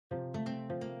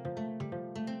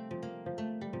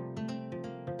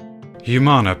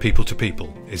Humana People to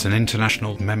People is an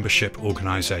international membership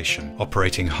organisation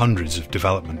operating hundreds of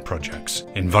development projects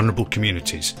in vulnerable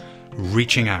communities,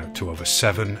 reaching out to over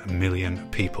 7 million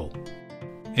people.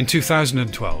 In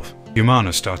 2012,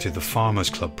 Humana started the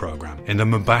Farmers Club programme in the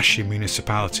Mbashi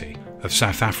municipality of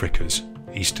South Africa's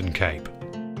Eastern Cape.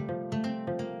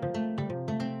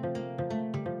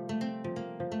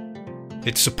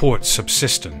 It supports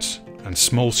subsistence and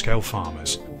small-scale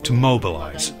farmers to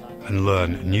mobilise and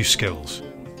learn new skills.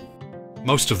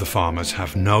 Most of the farmers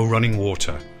have no running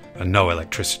water and no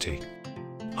electricity.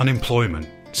 Unemployment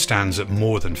stands at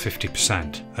more than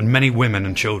 50%, and many women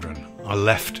and children are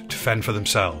left to fend for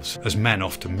themselves as men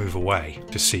often move away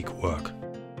to seek work.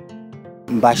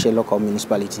 Mbashi local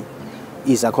municipality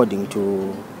is, according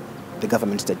to the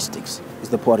government statistics, is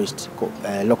the poorest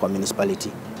local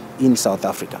municipality in South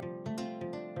Africa.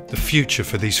 The future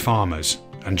for these farmers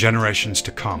and generations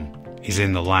to come is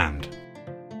in the land.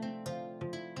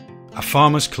 A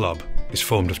farmers' club is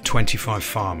formed of 25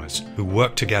 farmers who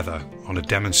work together on a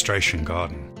demonstration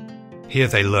garden. Here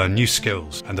they learn new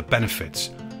skills and the benefits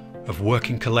of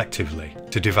working collectively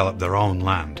to develop their own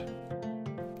land.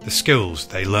 The skills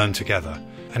they learn together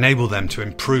enable them to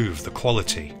improve the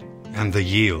quality and the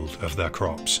yield of their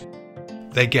crops.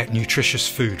 They get nutritious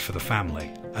food for the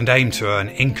family and aim to earn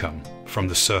income from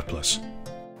the surplus.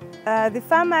 The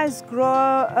farmers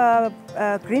grow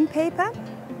green pepper,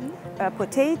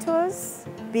 potatoes,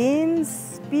 beans,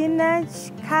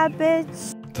 spinach,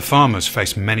 cabbage. The farmers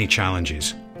face many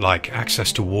challenges, like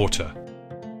access to water.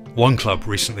 One club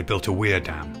recently built a weir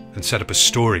dam and set up a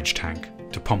storage tank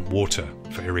to pump water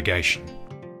for irrigation.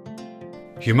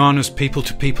 Humana's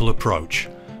people-to-people approach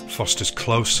fosters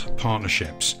close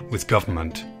partnerships with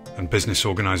government and business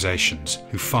organisations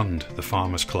who fund the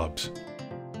farmers' clubs.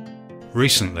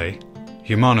 Recently,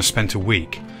 Humana spent a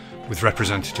week with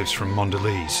representatives from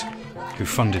Mondalez, who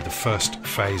funded the first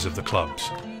phase of the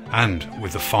clubs, and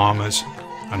with the farmers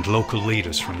and local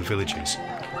leaders from the villages.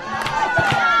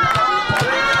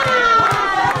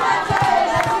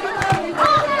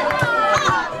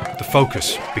 The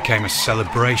focus became a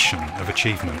celebration of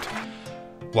achievement,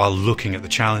 while looking at the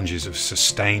challenges of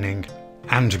sustaining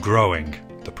and growing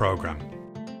the programme.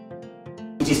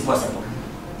 It is possible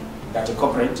that a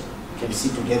corporate can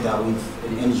sit together with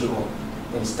an NGO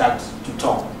and start to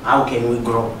talk. How can we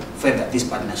grow further this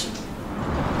partnership?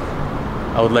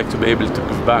 I would like to be able to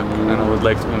give back, and I would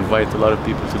like to invite a lot of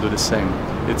people to do the same.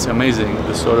 It's amazing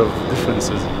the sort of difference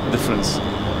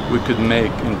we could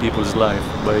make in people's life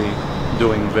by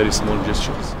doing very small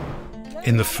gestures.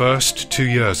 In the first 2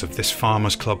 years of this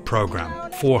Farmers Club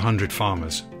programme, 400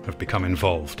 farmers have become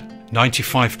involved.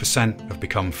 95% have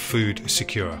become food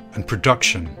secure, and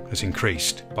production has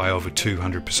increased by over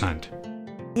 200%.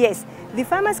 Yes, the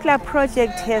Farmers Club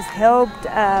project has helped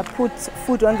put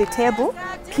food on the table.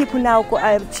 Children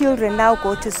now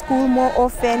go to school more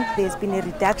often. There's been a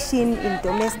reduction in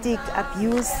domestic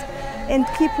abuse, and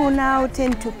people now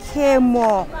tend to care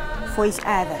more for each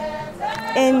other.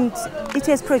 And it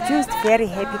has produced very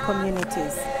happy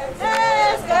communities.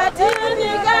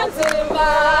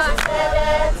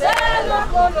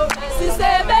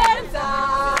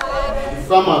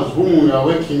 The farmers whom we are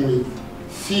working with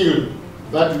feel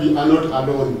that we are not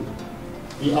alone.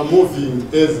 We are moving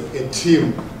as a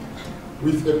team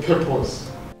with a purpose.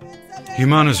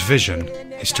 Humana's vision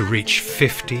is to reach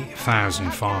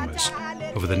 50,000 farmers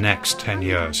over the next 10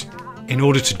 years. In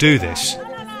order to do this,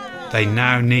 they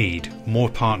now need more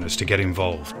partners to get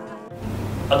involved.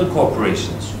 Other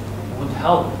corporations would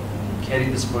help carry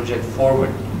this project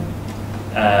forward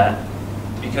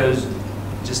because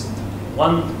just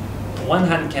one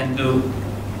hand can do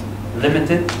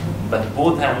limited, but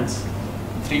both hands,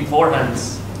 3-4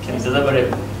 hands, can deliver a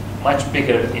much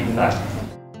bigger impact.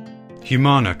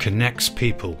 Humana connects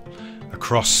people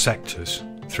across sectors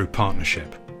through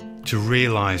partnership to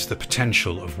realise the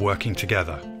potential of working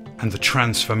together and the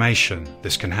transformation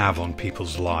this can have on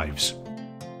people's lives.